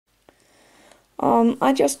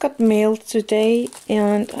I just got mail today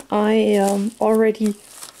and I already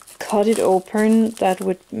cut it open. That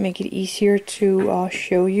would make it easier to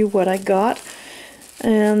show you what I got.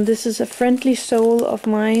 And this is a friendly soul of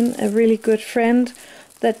mine, a really good friend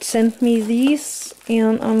that sent me these,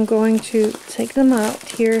 and I'm going to take them out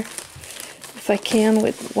here if I can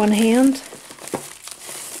with one hand.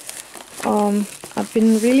 I've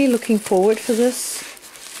been really looking forward for this.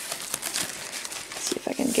 Let's see if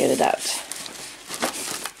I can get it out.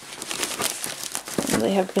 And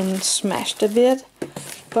they have been smashed a bit,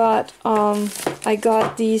 but I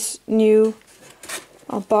got these new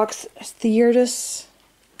box theaters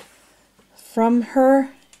from her,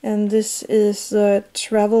 and this is the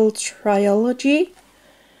Travel Trilogy.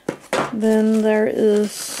 Then there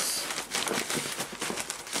is,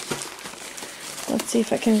 let's see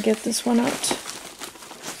if I can get this one out.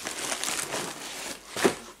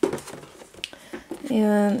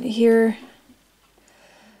 And here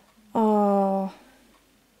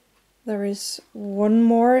there is one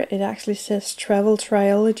more. It actually says Travel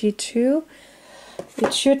Trilogy 2.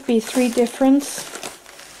 It should be three different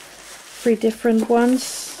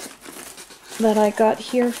ones that I got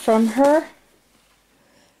here from her.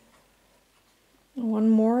 One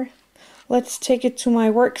more. Let's take it to my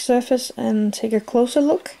work surface and take a closer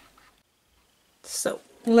look. So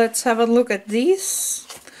let's have a look at these.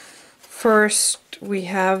 First we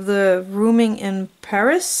have the Rooming in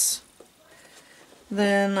Paris.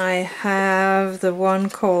 Then I have the one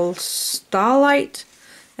called Starlight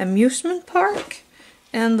Amusement Park.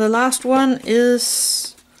 And the last one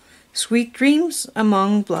is Sweet Dreams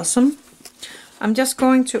Among Blossom. I'm just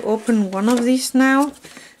going to open one of these now,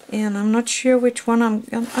 and I'm not sure which one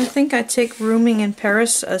I think I take Rooming in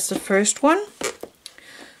Paris as the first one.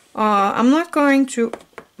 I'm not going to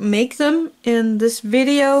make them in this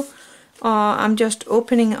video. I'm just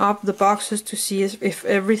opening up the boxes to see if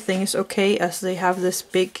everything is okay, as they have this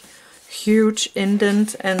big huge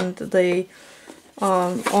indent, and they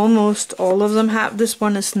almost all of them have. This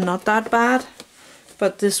one is not that bad,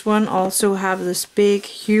 but this one also have this big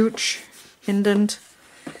huge indent.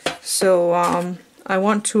 So I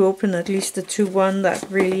want to open at least the one that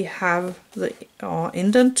really have the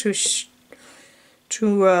indent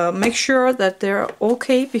to make sure that they're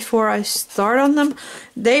okay before I start on them.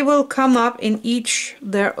 They will come up in each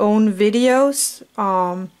their own videos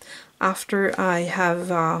after I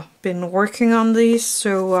have been working on these.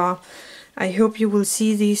 So I hope you will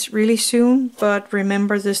see these really soon, but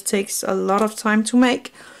remember, this takes a lot of time to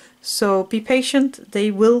make, so be patient. They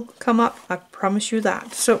will come up, I promise you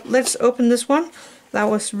that. So let's open this one. That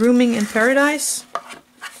was Rooming in Paradise,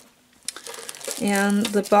 and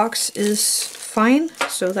the box is fine,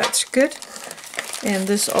 so that's good. And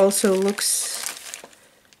this also looks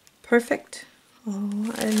perfect.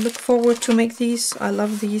 I look forward to make these. I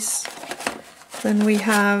love these. Then we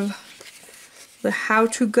have the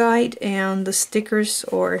how-to guide and the stickers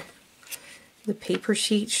or the paper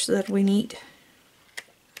sheets that we need.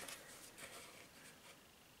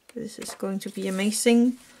 This is going to be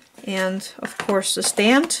amazing. And of course the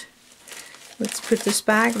stand. Let's put this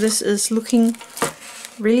back. This is looking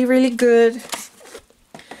really good.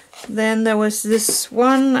 Then there was this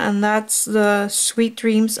one, and that's the Sweet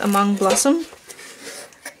Dreams Among Blossom.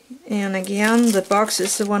 And again, the box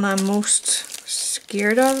is the one I'm most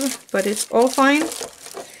scared of, but it's all fine.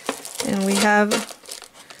 And we have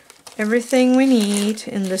everything we need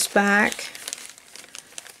in this bag.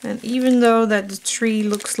 And even though that the tree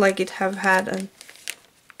looks like it have had a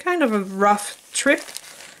kind of a rough trip,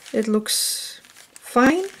 it looks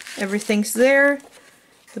fine. Everything's there,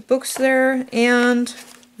 the book's there, and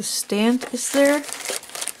the stand is there.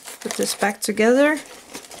 Put this back together.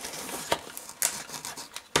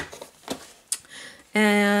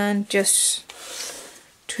 And just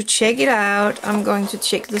to check it out, I'm going to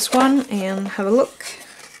check this one and have a look.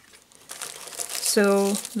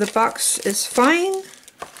 So the box is fine,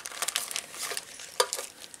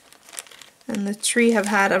 and the tree have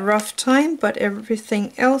had a rough time, but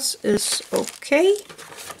everything else is okay.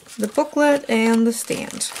 The booklet and the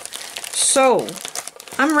stand. So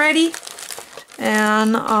I'm ready,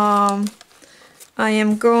 and I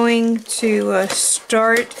am going to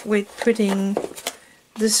start with putting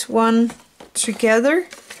this one together,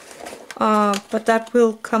 but that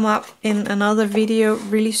will come up in another video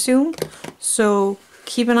really soon, so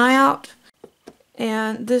keep an eye out.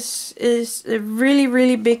 And this is a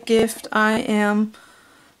really big gift. I am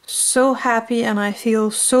so happy and I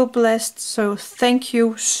feel so blessed, so thank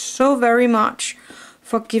you so very much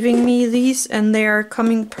for giving me these, and they are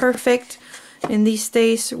coming perfect in these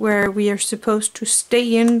days where we are supposed to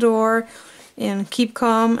stay indoor and keep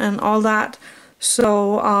calm and all that.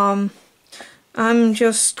 So I'm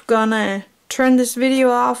just gonna turn this video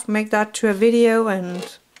off, make that to a video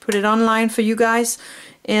and put it online for you guys,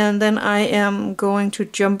 and then I am going to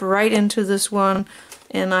jump right into this one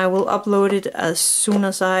and I will upload it as soon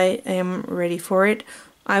as I am ready for it.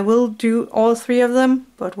 I will do all 3 of them,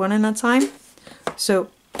 but one at a time. So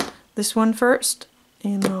this one first,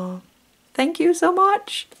 and thank you so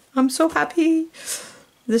much. I'm so happy.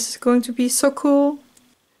 This is going to be so cool.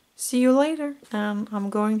 See you later, and I'm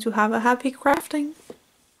going to have a happy crafting.